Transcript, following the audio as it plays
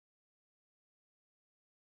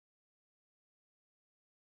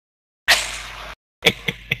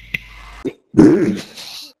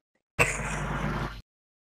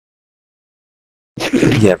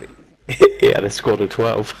Yeah, but he had a squad of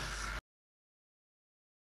 12.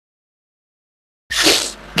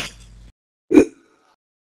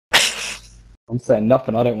 I'm saying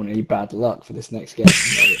nothing. I don't want any bad luck for this next game.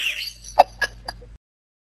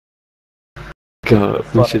 God,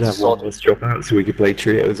 we should have one of us drop out so we could play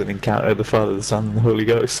trios and encounter the Father, the Son, and the Holy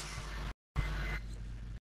Ghost.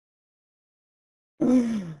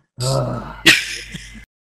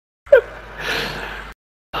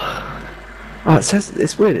 Oh, it says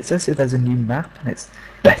it's weird. It says here there's a new map and it's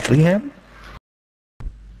Bethlehem.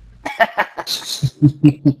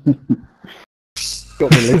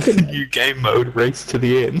 Got me looking. New game mode, race to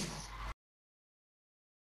the inn.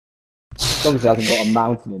 As long as it hasn't got a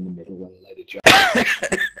mountain in the middle and a load of junk.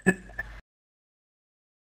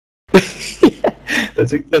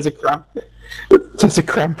 There's a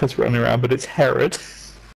Krampus running around, but it's Herod.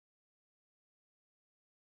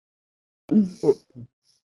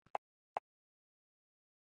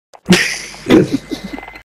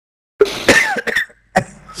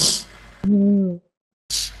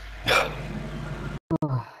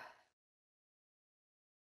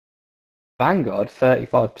 Vanguard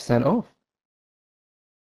 35% off.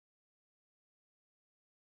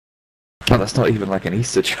 Oh, that's not even like an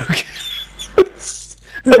Easter joke.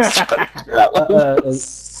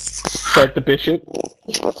 Said the bishop.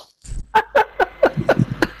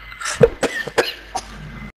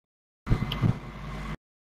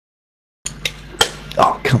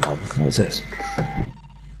 Oh, come on. What was this?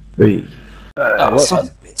 Three. He was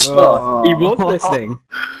listening.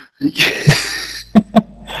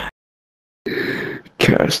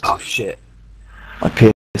 Cursed. Oh shit. My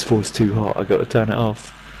PS4's too hot, I gotta turn it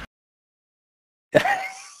off.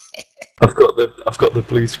 I've got the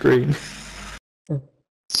blue screen.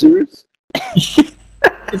 Serious?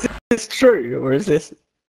 Is this true, or is this...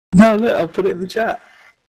 No, look, I'll put it in the chat.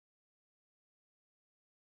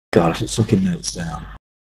 God, I put fucking notes down.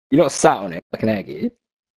 You're not sat on it like an egg, are you?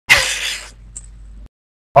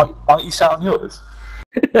 Aren't you sat on yours?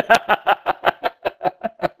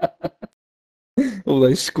 All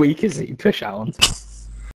those squeakers that you push out on.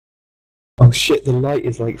 Oh shit, the light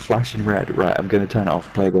is like flashing red. Right, I'm gonna turn it off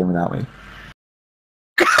and play a game without me.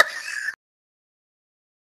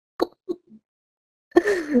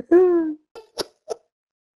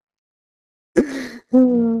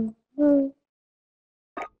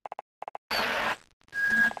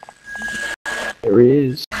 There he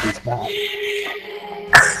is. He's back.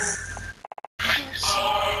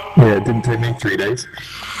 Yeah, it didn't take me 3 days.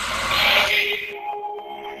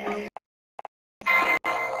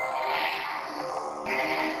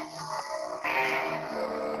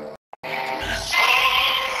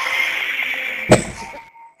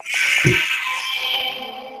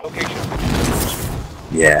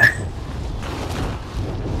 Yeah.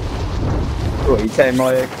 What, you saying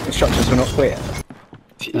my instructions were not clear?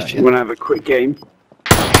 If you want to have a quick game.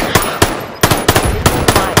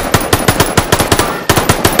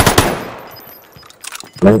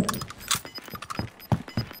 Nope.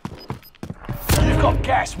 You've got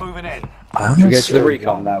gas moving in. Should we go to the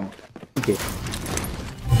recon now? Okay.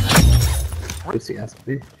 Pussy ass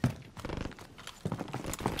bitch.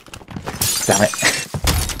 Damn it.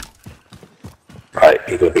 Right,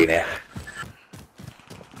 people have been here.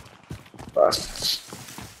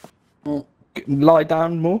 Lie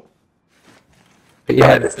down more. But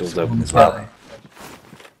yeah, this door's open as well.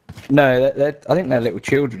 No, I think they're little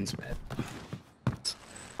children's bed.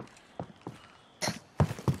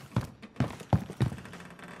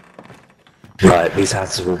 Right, these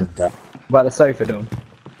houses are all been done. What about the sofa, Dom?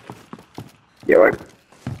 Yeah, right.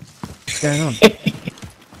 What's going on?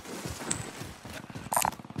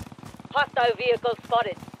 Hostile vehicle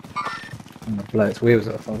spotted. I'm gonna blow its wheels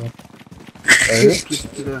off, aren't I? Just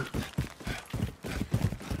to the...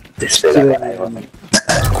 This bit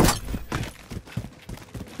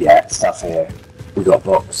yeah, stuff here. We got a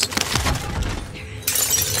box.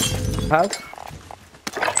 How?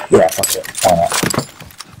 Yeah, fuck it. Why not?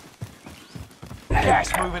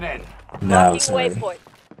 Gas moving in. No, Marking sorry. waypoint.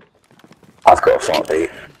 I've got a fart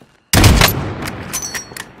beat.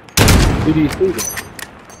 Who do you see then?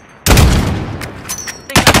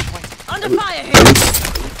 Under fire here.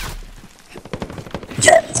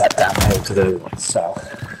 Yeah, it's that damn hill to the south.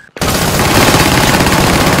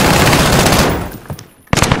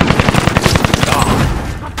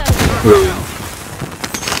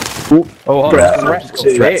 Oh,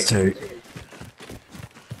 Threats too.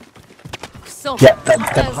 So Yeah, they're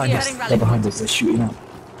behind us. They're behind us. They're shooting up.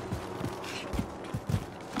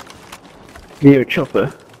 Near a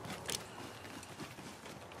chopper.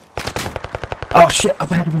 Oh shit, up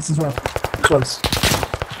ahead of us as well. Close.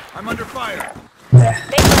 I'm under fire. There.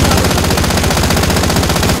 Make for target location.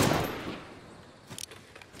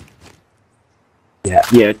 Yeah.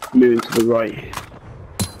 Yeah, moving to the right.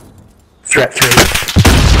 Threat 3.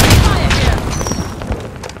 Fire here.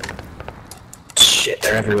 Shit,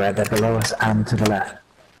 they're everywhere. They're below us and to the left.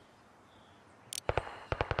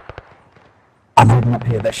 I'm holding up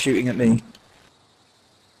here. They're shooting at me.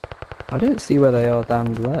 I don't see where they are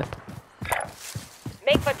down below.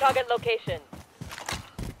 Make for target location.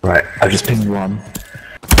 Right, I've just pinged one.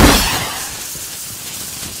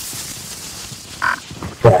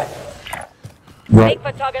 There. Right Make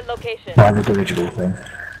for target location. by the dirigible thing.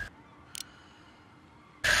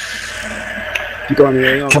 You got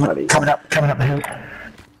any AR, buddy? Coming up the hill.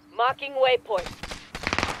 Marking waypoint.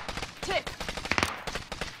 Tick.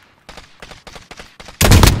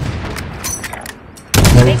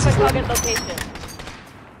 There Make it for is. target location.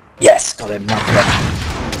 Yes, got him. Marked up.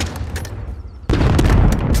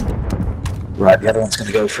 Right, the other one's going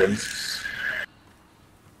to go for him.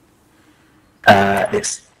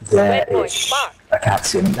 It's there-ish. Mark. I can't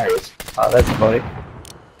see him. There he is. Oh, there's a body.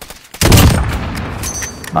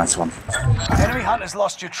 Nice one. Enemy hunters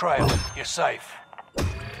lost your trail. You're safe.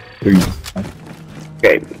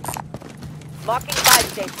 Okay. Marking buy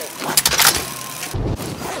station.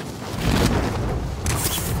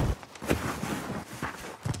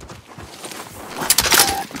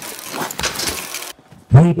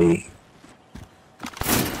 Maybe.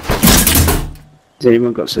 Has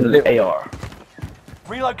anyone got some AR?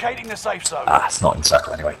 Relocating the safe zone. It's not in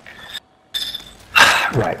circle anyway.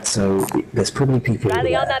 Right, so there's probably people over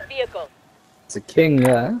Rally on there. that vehicle. There's a king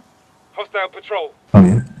there. Hostile patrol. Oh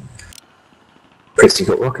yeah. Chris, you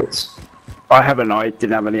got rockets? I haven't. I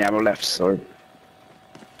didn't have any ammo left, so.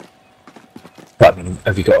 But I mean,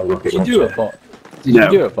 have you got a rocket Did you do launcher? it, Fox? Did No.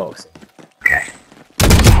 you do it, Fox? Okay.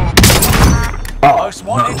 Most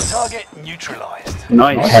wanted nice. target neutralized.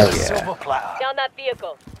 Nice. Hell yeah. Silver platter. Down that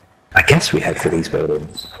vehicle. I guess we head for these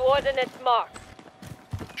buildings. Coordinates marked.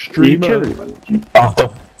 You killed him.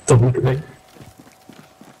 Oh, don't look at me.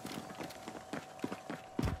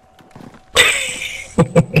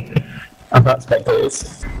 I'm not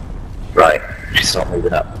spectators. Right, just start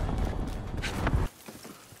moving up.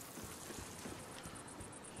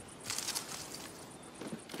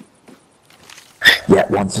 Yeah,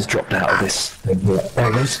 one's just dropped out of this thing here. There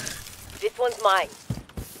it is. This one's mine.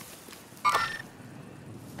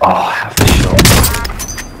 Oh, I have the shot.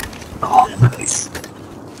 Oh, nice.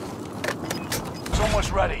 It's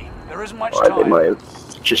almost ready. There isn't much Alright, they time. might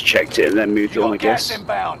have just checked it and then moved You on, I got gas guess.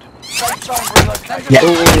 inbound. Safe zone relocated.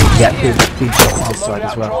 Yeah, big shot on this side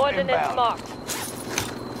as well. Coordinates Inbound. marked.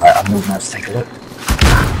 Right, I'm moving out to take a look.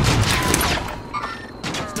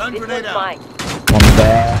 Stun This one's mine. One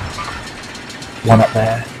there. One up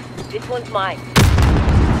there. This one's mine.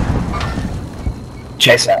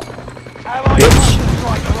 Chase out. Allied Bitch. cluster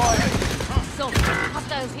strike arriving. Assault.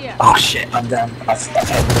 Hostiles here. Oh shit, I'm down. I've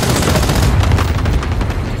had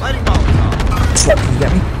Lighting Molotov. Slap, can you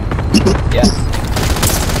get me? Yeah.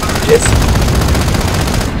 Cheers.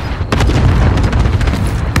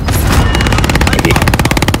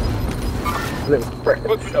 Little prick.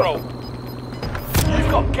 Quick patrol. You've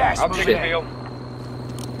got gas I'm moving checking. in.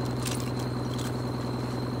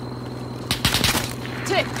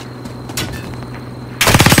 Tick.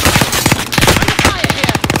 Fire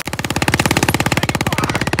here.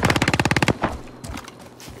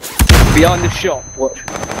 Behind the shop. Watch.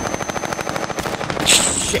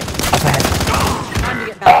 Shit, up ahead. Time to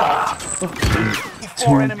get back.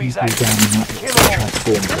 Four enemies People active. down in that Kill them all.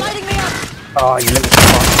 transform. They're lighting me up. Oh, you little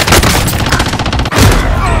fuck.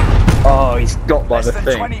 Oh, he's got by Less the than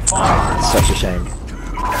thing. 25. Such a shame.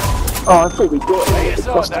 Oh, I thought we got it. Yes,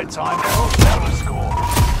 sir, at that time. They're all down to score.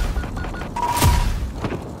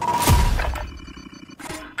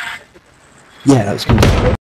 Yeah, that was good.